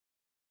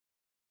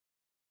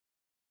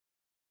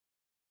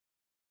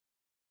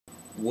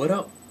What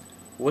up?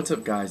 What's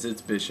up, guys?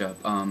 It's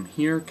Bishop.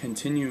 Here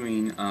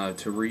continuing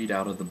to read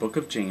out of the book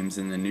of James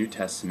in the New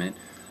Testament.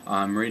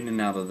 I'm reading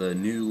out of the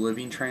New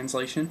Living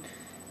Translation,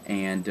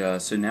 and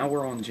so now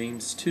we're on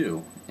James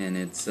 2, and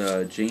it's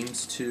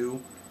James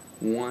 2,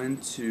 1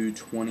 to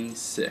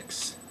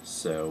 26,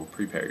 so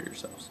prepare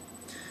yourselves.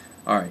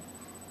 Alright,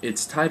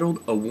 it's titled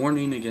A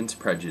Warning Against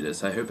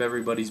Prejudice. I hope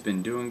everybody's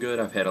been doing good.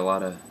 I've had a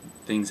lot of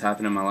things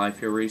happen in my life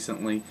here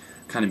recently.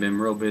 Kind of been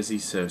real busy,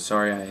 so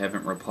sorry I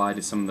haven't replied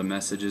to some of the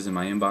messages in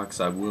my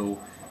inbox. I will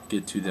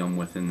get to them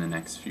within the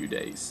next few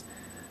days.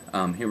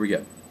 Here we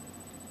go.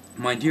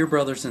 My dear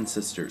brothers and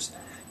sisters,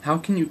 how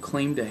can you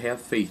claim to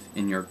have faith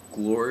in your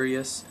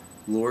glorious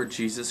Lord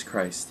Jesus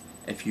Christ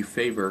if you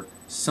favor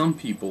some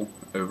people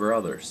over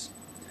others?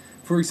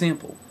 For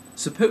example,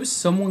 suppose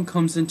someone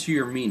comes into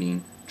your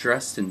meeting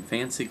dressed in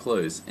fancy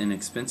clothes and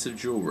expensive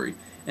jewelry,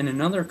 and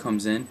another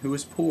comes in who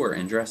is poor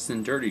and dressed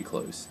in dirty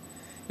clothes.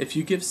 If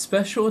you give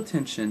special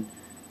attention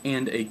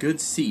and a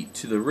good seat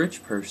to the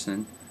rich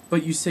person,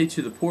 but you say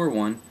to the poor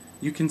one,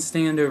 you can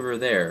stand over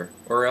there,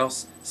 or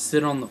else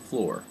sit on the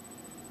floor,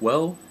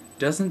 well,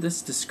 doesn't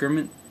this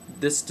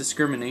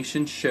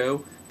discrimination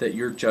show that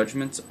your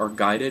judgments are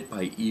guided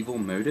by evil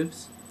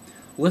motives?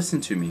 Listen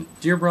to me,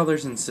 dear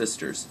brothers and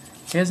sisters.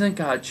 Hasn't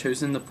God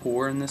chosen the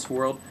poor in this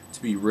world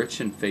to be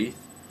rich in faith?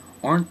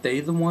 Aren't they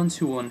the ones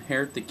who will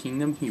inherit the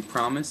kingdom He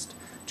promised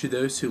to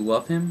those who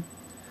love Him?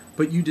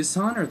 But you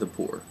dishonor the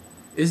poor.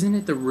 Isn't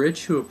it the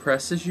rich who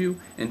oppresses you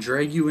and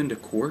drag you into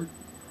court?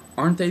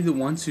 Aren't they the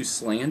ones who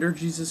slander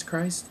Jesus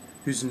Christ,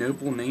 whose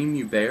noble name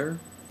you bear?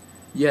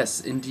 Yes,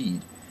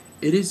 indeed.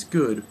 It is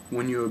good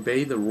when you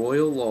obey the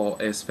royal law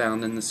as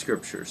found in the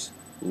Scriptures.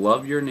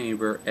 Love your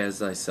neighbor as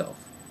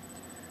thyself.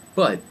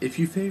 But if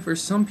you favor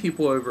some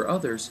people over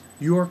others,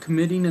 you are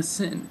committing a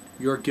sin.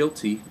 You are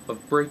guilty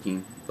of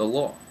breaking the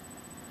law.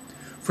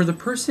 For the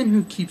person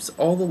who keeps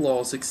all the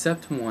laws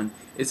except one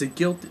is as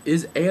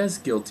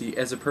guilty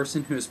as a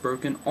person who has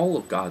broken all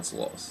of God's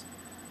laws.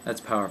 That's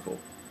powerful.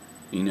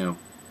 You know,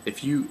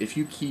 if you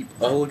keep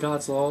all of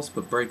God's laws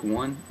but break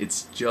one,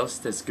 it's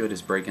just as good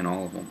as breaking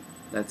all of them.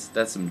 That's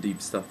some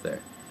deep stuff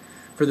there.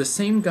 For the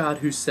same God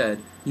who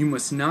said, you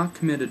must not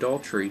commit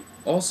adultery,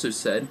 also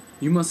said,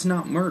 you must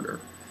not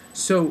murder.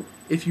 So,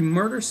 if you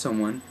murder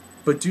someone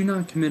but do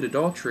not commit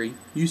adultery,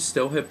 you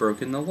still have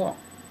broken the law.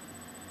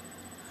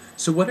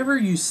 So whatever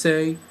you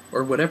say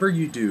or whatever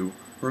you do,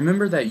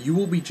 remember that you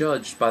will be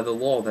judged by the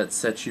law that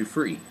sets you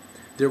free.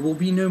 There will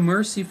be no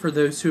mercy for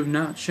those who have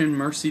not shown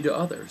mercy to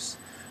others.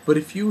 But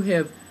if you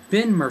have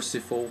been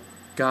merciful,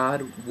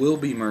 God will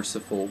be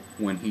merciful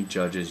when He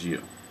judges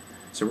you.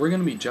 So we're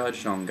going to be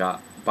judged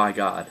by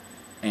God.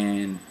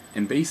 And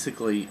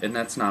basically, and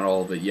that's not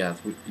all of it yet.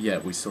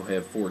 We still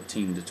have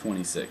 14 to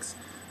 26.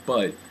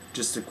 But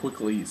just to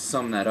quickly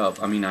sum that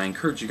up, I mean, I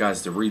encourage you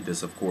guys to read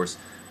this, of course.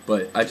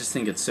 But I just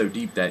think it's so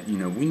deep that,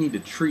 we need to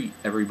treat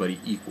everybody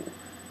equal.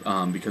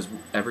 Because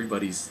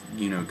everybody's,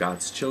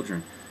 God's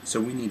children.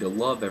 So we need to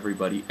love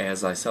everybody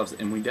as ourselves.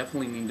 And we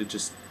definitely need to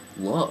just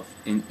love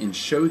and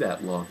show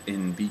that love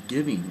and be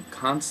giving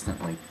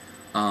constantly.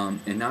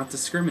 And not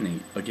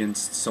discriminate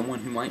against someone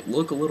who might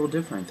look a little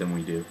different than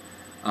we do.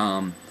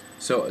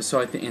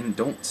 So I think, and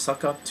don't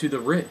suck up to the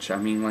rich. I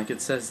mean, like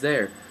it says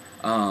there,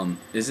 isn't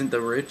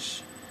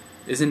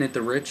it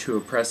the rich who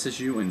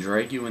oppresses you and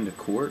drag you into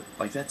court?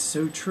 Like, that's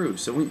so true.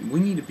 So we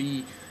need to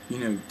be,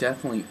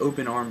 definitely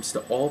open arms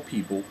to all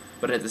people,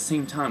 but at the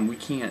same time, we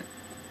can't,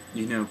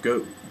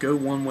 go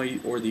one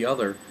way or the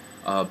other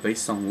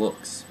based on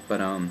looks.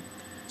 But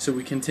so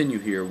we continue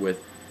here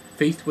with,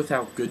 faith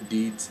without good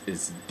deeds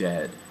is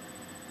dead.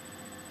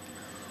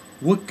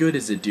 What good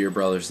is it, dear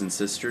brothers and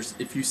sisters,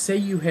 if you say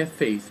you have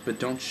faith but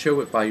don't show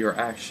it by your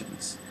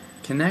actions?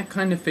 Can that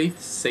kind of faith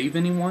save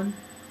anyone?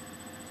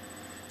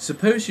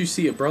 Suppose you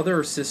see a brother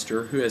or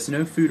sister who has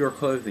no food or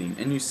clothing,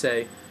 and you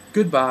say,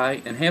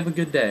 goodbye and have a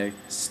good day,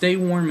 stay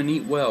warm and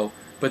eat well,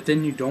 but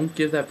then you don't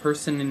give that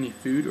person any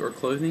food or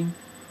clothing?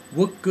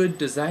 What good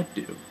does that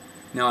do?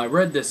 Now, I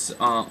read this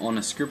on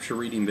a scripture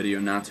reading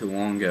video not too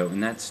long ago,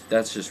 and that's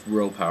just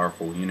real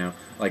powerful,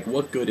 Like,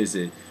 what good is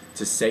it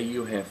to say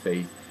you have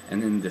faith,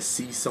 and then to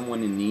see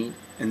someone in need,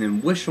 and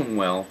then wish them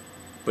well,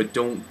 but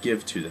don't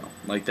give to them?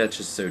 Like, that's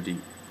just so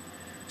deep.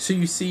 So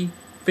you see,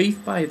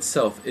 faith by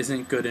itself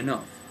isn't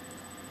enough,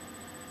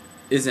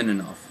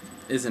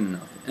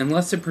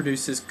 unless it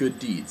produces good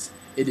deeds.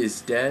 It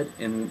is dead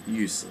and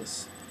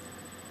useless.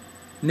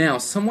 Now,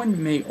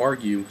 someone may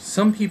argue,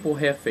 some people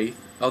have faith,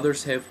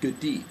 others have good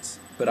deeds.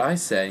 But I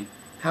say,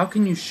 how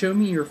can you show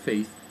me your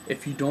faith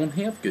if you don't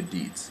have good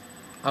deeds?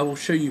 I will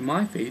show you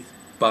my faith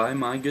by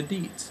my good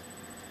deeds.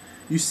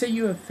 You say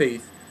you have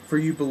faith, for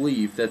you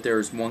believe that there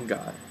is one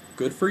God.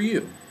 Good for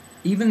you.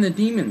 Even the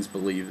demons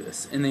believe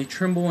this, and they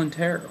tremble in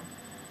terror.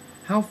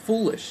 How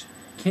foolish!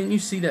 Can't you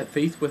see that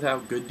faith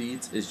without good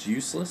deeds is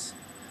useless?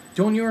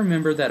 Don't you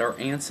remember that our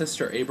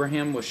ancestor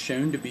Abraham was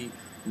shown to be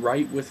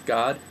right with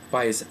God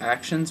by his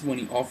actions when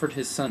he offered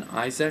his son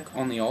Isaac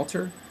on the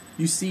altar?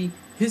 You see,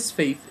 his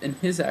faith and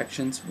his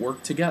actions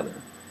worked together.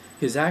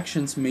 His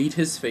actions made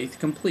his faith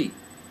complete.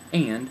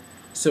 And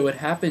so it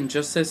happened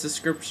just as the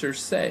scriptures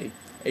say.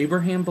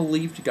 Abraham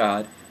believed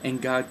God,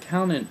 and God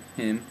counted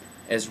him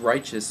as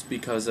righteous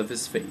because of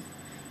his faith.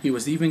 He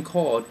was even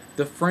called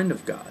the friend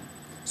of God.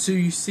 So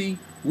you see,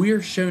 we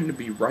are shown to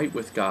be right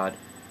with God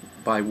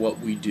by what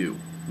we do,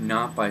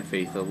 not by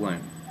faith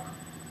alone.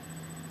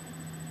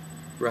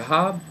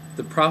 Rahab,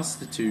 the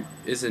prostitute,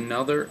 is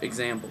another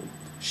example.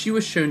 She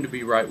was shown to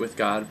be right with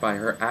God by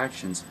her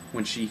actions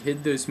when she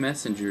hid those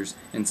messengers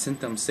and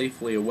sent them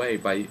safely away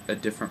by a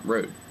different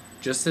road.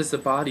 Just as the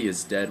body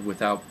is dead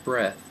without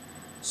breath,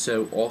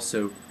 so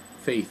also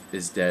faith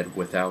is dead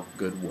without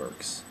good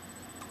works.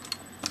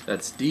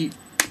 That's deep.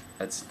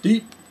 That's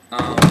deep.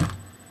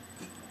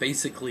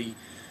 Basically,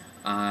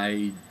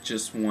 I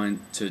just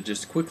want to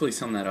just quickly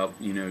sum that up.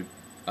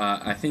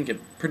 I think it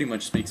pretty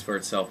much speaks for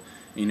itself.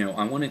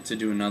 I wanted to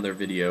do another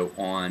video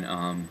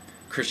on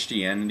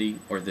Christianity,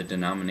 or the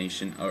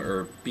denomination,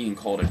 or being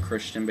called a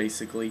Christian,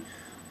 basically.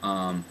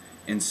 And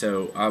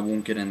so I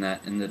won't get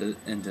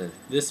into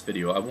this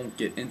video. I won't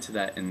get into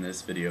that in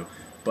this video.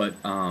 But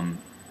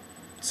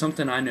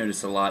something I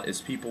notice a lot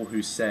is people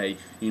who say,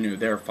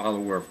 they're a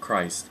follower of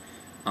Christ,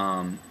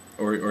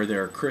 or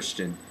they're a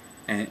Christian,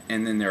 and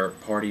then they're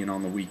partying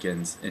on the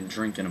weekends and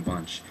drinking a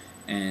bunch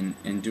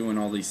and doing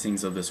all these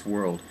things of this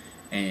world.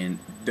 And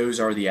those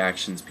are the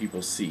actions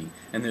people see,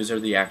 and those are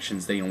the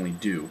actions they only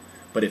do.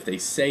 But if they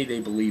say they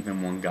believe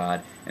in one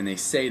God, and they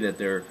say that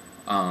they're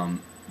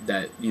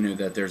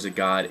that there's a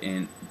God,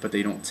 but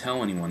they don't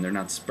tell anyone, they're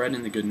not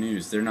spreading the good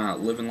news, they're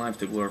not living life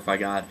to glorify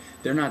God,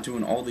 they're not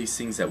doing all these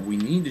things that we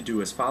need to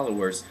do as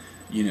followers,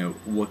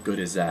 what good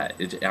is that?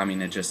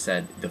 It just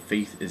said the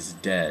faith is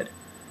dead.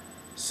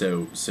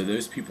 So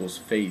those people's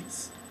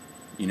faiths,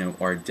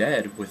 are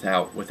dead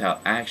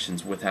without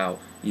actions, without,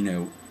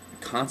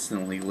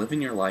 constantly living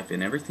your life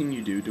in everything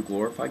you do to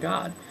glorify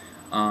God.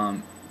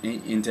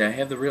 And to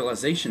have the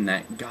realization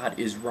that God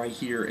is right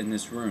here in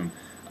this room.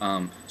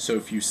 So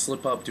if you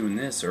slip up doing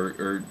this,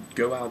 or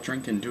go out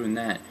drinking doing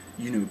that,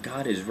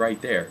 God is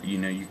right there.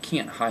 You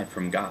can't hide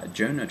from God.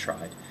 Jonah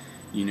tried.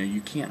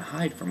 You can't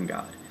hide from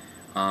God.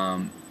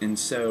 And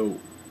so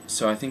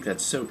I think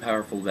that's so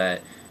powerful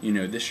that,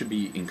 this should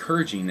be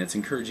encouraging. It's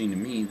encouraging to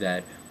me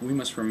that we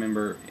must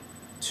remember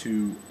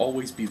to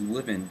always be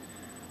living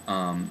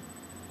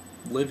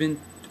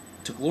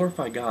to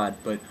glorify God,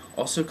 but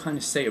also kind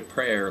of say a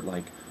prayer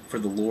like for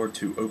the Lord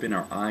to open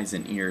our eyes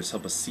and ears,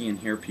 help us see and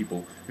hear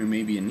people who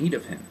may be in need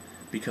of Him.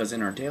 Because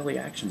in our daily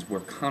actions, we're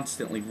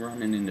constantly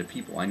running into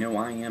people. I know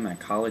I am at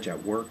college,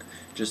 at work,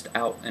 just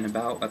out and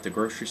about at the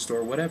grocery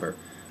store, whatever.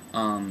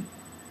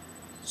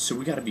 So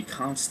we got to be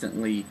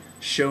constantly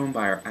shown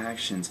by our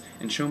actions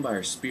and shown by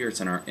our spirits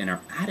and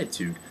our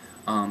attitude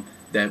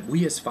that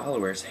we as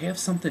followers have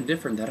something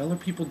different that other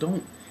people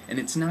don't. And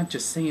it's not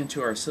just saying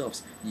to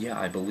ourselves, yeah,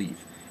 I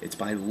believe. It's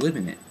by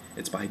living it.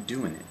 It's by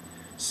doing it.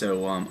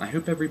 So I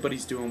hope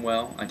everybody's doing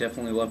well. I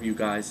definitely love you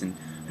guys, and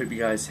hope you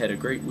guys had a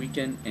great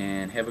weekend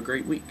and have a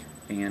great week.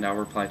 And I'll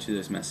reply to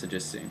those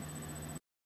messages soon.